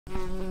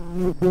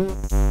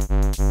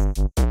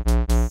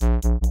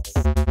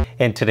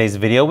In today's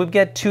video, we've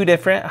got two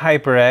different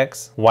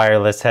HyperX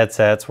wireless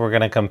headsets we're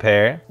going to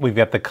compare. We've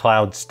got the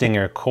Cloud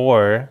Stinger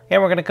Core,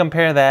 and we're going to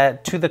compare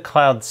that to the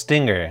Cloud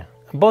Stinger.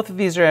 Both of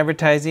these are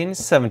advertising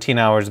 17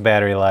 hours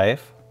battery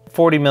life,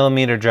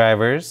 40mm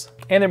drivers,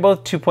 and they're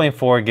both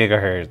 2.4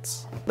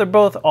 gigahertz. They're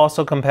both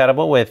also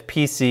compatible with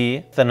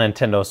PC, the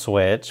Nintendo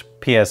Switch,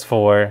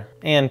 PS4,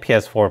 and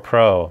PS4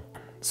 Pro.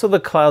 So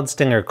the Cloud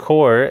Stinger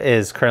Core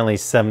is currently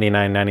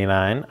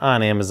 $79.99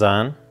 on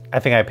Amazon. I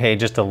think I paid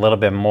just a little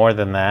bit more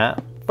than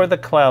that for the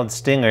Cloud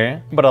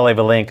Stinger, but I'll leave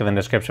a link in the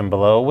description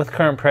below with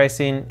current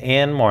pricing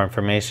and more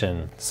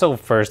information. So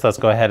first, let's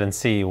go ahead and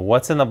see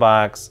what's in the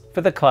box for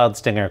the Cloud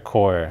Stinger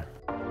Core.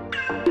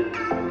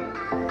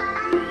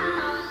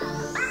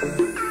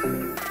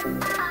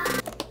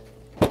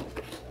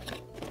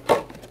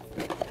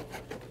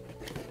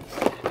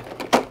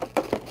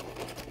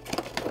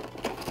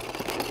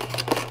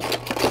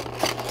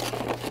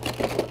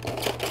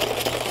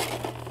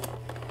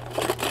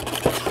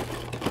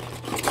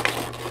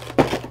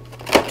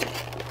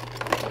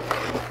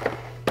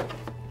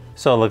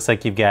 So it looks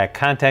like you've got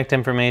contact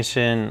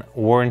information,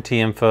 warranty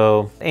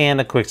info,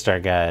 and a quick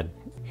start guide.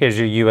 Here's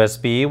your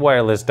USB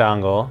wireless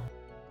dongle,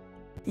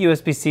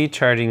 USB-C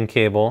charging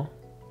cable,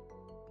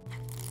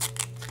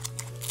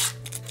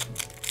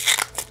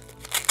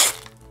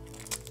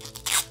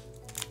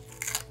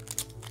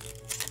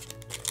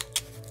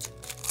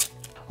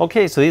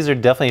 okay, so these are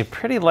definitely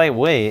pretty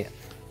lightweight.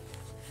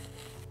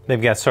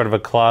 They've got sort of a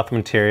cloth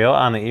material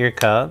on the ear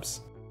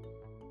cups.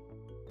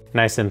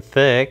 Nice and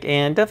thick,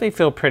 and definitely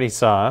feel pretty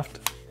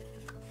soft.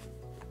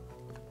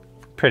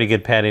 Pretty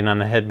good padding on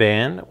the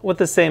headband with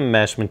the same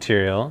mesh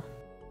material.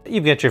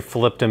 You've got your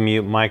flip to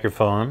mute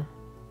microphone,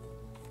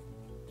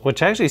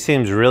 which actually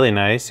seems really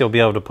nice. You'll be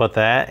able to put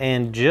that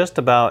in just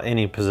about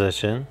any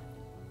position.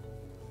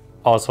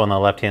 Also on the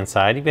left hand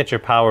side, you've got your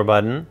power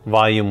button,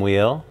 volume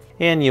wheel,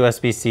 and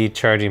USB-C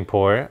charging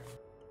port.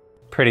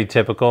 Pretty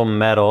typical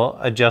metal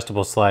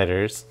adjustable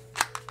sliders.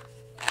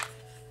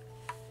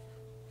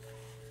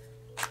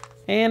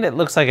 And it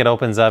looks like it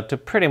opens up to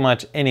pretty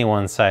much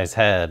anyone's size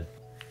head.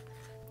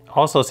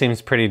 Also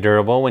seems pretty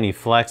durable when you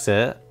flex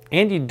it,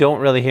 and you don't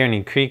really hear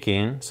any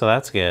creaking, so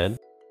that's good.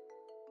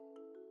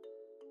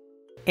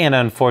 And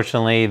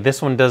unfortunately,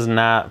 this one does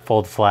not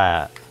fold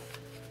flat.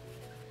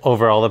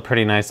 Overall, a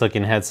pretty nice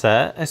looking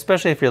headset,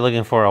 especially if you're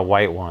looking for a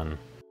white one.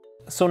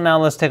 So now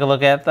let's take a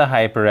look at the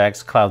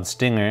HyperX Cloud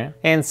Stinger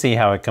and see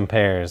how it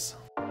compares.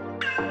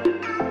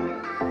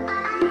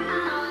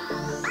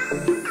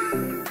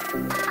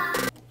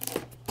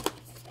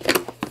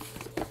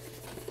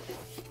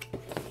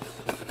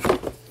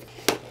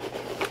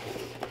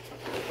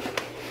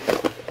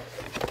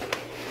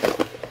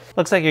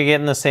 Looks like you're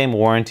getting the same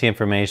warranty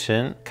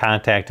information,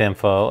 contact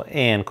info,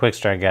 and quick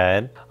start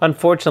guide.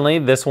 Unfortunately,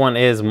 this one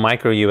is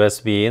micro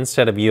USB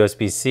instead of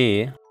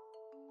USB-C.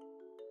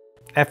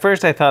 At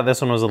first I thought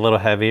this one was a little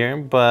heavier,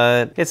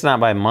 but it's not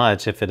by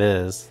much if it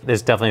is.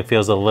 This definitely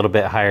feels a little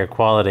bit higher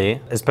quality,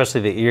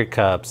 especially the ear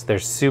cups. They're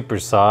super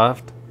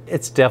soft.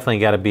 It's definitely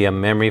got to be a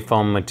memory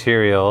foam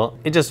material.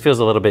 It just feels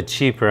a little bit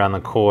cheaper on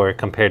the core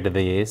compared to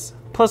these.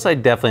 Plus I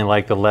definitely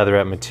like the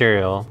leatherette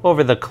material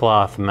over the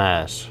cloth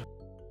mesh.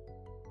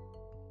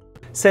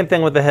 Same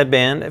thing with the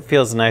headband, it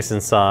feels nice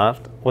and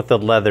soft with the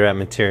leatherette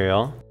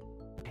material.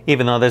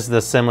 Even though this is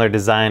the similar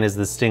design as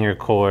the Stinger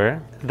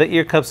Core, the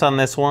ear cups on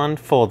this one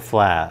fold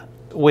flat,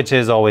 which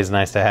is always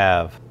nice to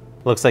have.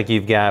 Looks like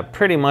you've got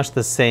pretty much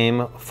the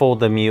same fold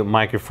to mute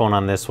microphone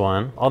on this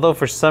one, although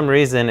for some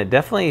reason it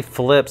definitely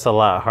flips a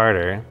lot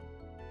harder.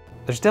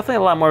 There's definitely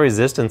a lot more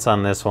resistance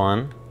on this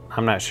one,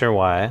 I'm not sure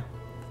why.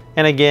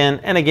 And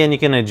again you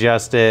can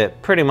adjust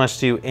it pretty much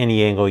to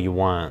any angle you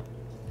want.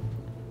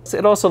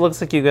 It also looks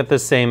like you got the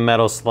same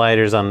metal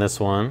sliders on this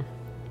one.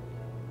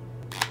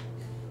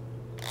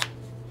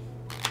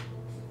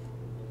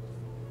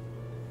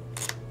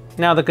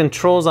 Now the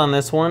controls on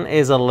this one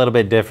is a little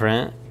bit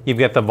different. You've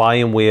got the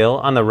volume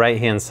wheel on the right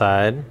hand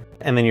side,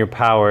 and then your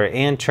power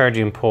and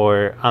charging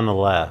port on the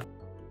left.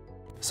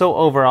 So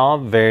overall,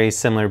 very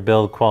similar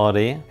build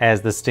quality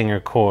as the Stinger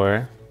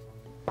Core.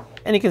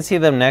 And you can see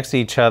them next to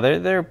each other,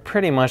 they're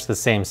pretty much the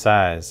same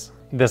size.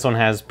 This one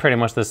has pretty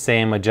much the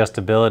same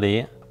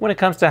adjustability when it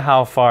comes to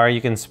how far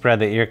you can spread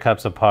the ear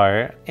cups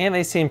apart, and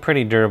they seem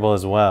pretty durable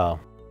as well.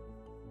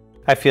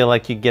 I feel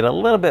like you get a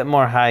little bit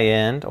more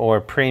high-end or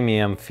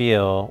premium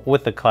feel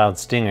with the Cloud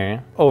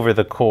Stinger over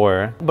the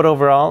Core, but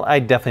overall I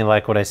definitely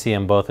like what I see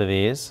in both of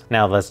these.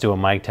 Now let's do a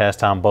mic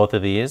test on both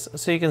of these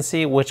so you can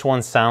see which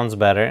one sounds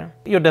better.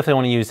 You'll definitely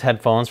want to use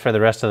headphones for the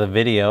rest of the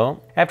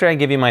video after I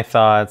give you my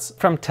thoughts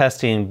from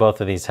testing both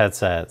of these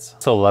headsets.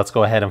 So let's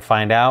go ahead and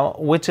find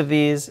out which of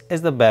these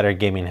is the better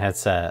gaming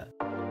headset.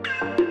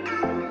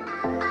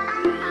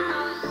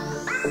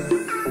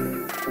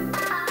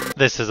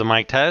 This is a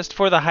mic test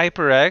for the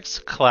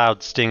HyperX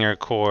Cloud Stinger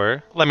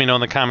Core. Let me know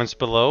in the comments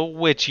below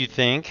which you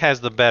think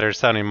has the better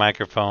sounding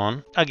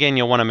microphone. Again,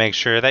 you'll want to make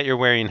sure that you're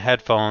wearing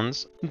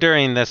headphones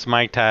during this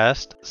mic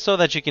test so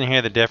that you can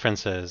hear the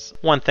differences.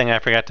 One thing I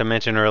forgot to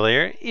mention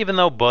earlier, even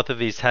though both of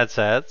these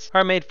headsets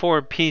are made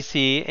for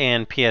PC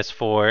and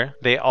PS4,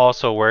 they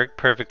also work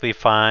perfectly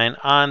fine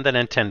on the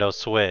Nintendo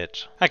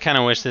Switch. I kind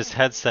of wish this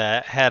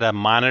headset had a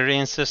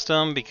monitoring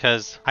system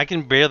because I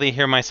can barely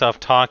hear myself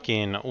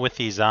talking with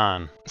these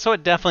on. So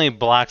it definitely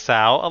blocks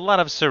out a lot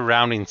of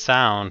surrounding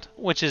sound,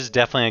 which is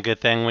definitely a good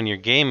thing when you're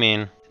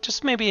gaming.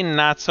 Just maybe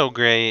not so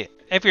great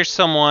if you're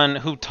someone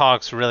who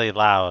talks really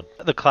loud.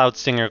 The Cloud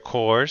Stinger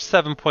Core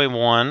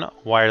 7.1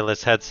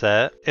 wireless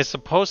headset is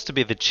supposed to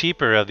be the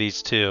cheaper of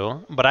these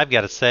two, but I've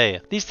got to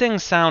say, these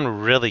things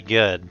sound really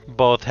good.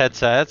 Both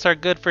headsets are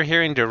good for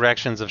hearing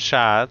directions of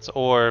shots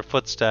or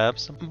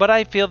footsteps, but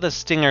I feel the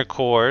Stinger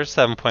Core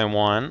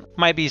 7.1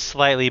 might be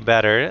slightly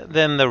better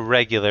than the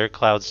regular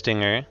Cloud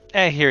Stinger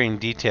at hearing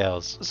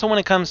details. So when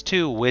it comes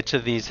to which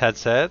of these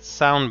headsets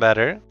sound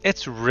better,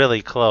 it's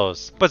really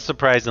close. But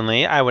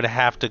surprisingly, I would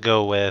have to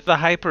go with the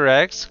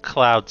HyperX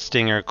Cloud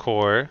Stinger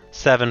Core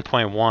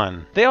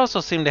 7.1. They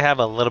also seem to have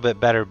a little bit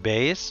better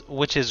bass,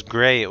 which is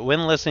great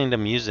when listening to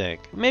music.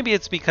 Maybe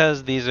it's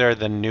because these are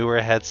the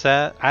newer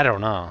headset, I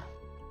don't know.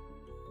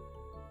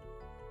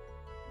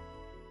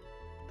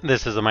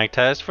 This is a mic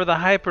test for the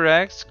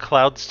HyperX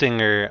Cloud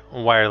Stinger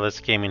wireless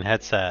gaming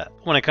headset.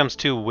 When it comes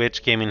to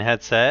which gaming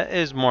headset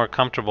is more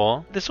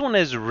comfortable, this one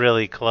is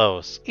really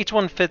close. Each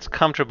one fits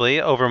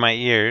comfortably over my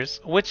ears,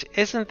 which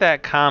isn't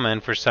that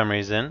common for some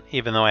reason,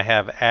 even though I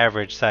have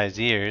average size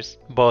ears.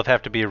 Both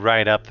have to be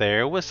right up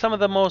there with some of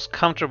the most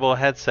comfortable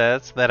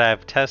headsets that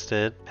I've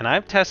tested, and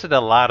I've tested a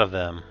lot of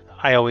them.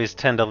 I always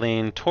tend to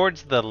lean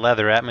towards the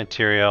leatherette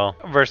material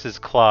versus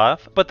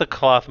cloth, but the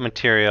cloth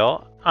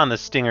material on the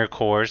Stinger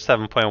Core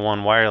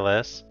 7.1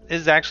 wireless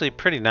is actually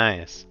pretty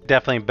nice.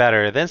 Definitely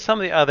better than some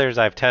of the others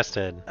I've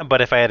tested.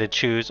 But if I had to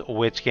choose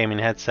which gaming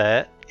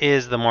headset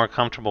is the more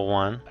comfortable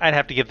one, I'd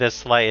have to give this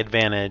slight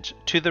advantage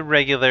to the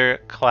regular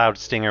Cloud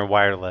Stinger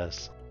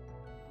wireless.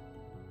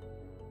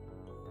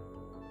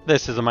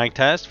 This is a mic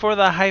test for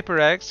the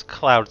HyperX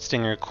Cloud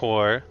Stinger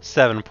Core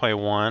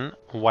 7.1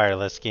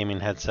 wireless gaming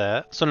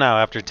headset. So now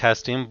after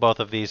testing both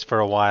of these for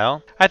a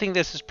while, I think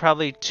this is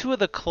probably two of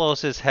the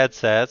closest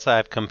headsets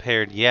I've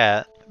compared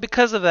yet.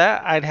 Because of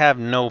that, I'd have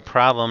no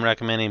problem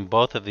recommending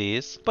both of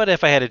these. But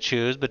if I had to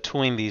choose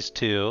between these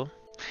two,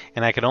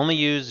 and I could only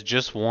use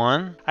just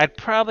one, I'd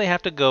probably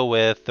have to go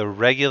with the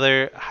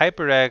regular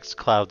HyperX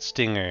Cloud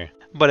Stinger.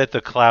 But if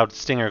the Cloud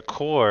Stinger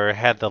Core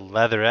had the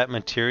leatherette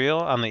material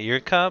on the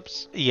ear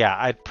cups, yeah,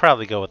 I'd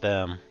probably go with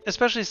them.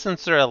 Especially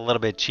since they're a little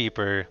bit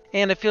cheaper,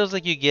 and it feels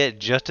like you get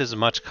just as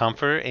much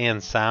comfort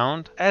and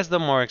sound as the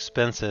more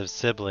expensive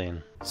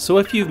sibling. So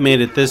if you've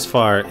made it this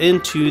far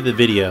into the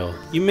video,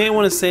 you may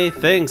want to say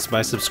thanks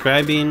by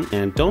subscribing,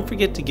 and don't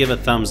forget to give a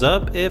thumbs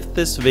up if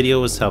this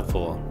video was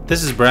helpful.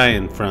 This is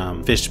Brian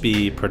from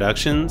Fishbee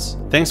Productions.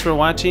 Thanks for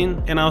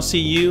watching, and I'll see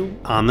you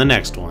on the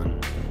next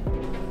one.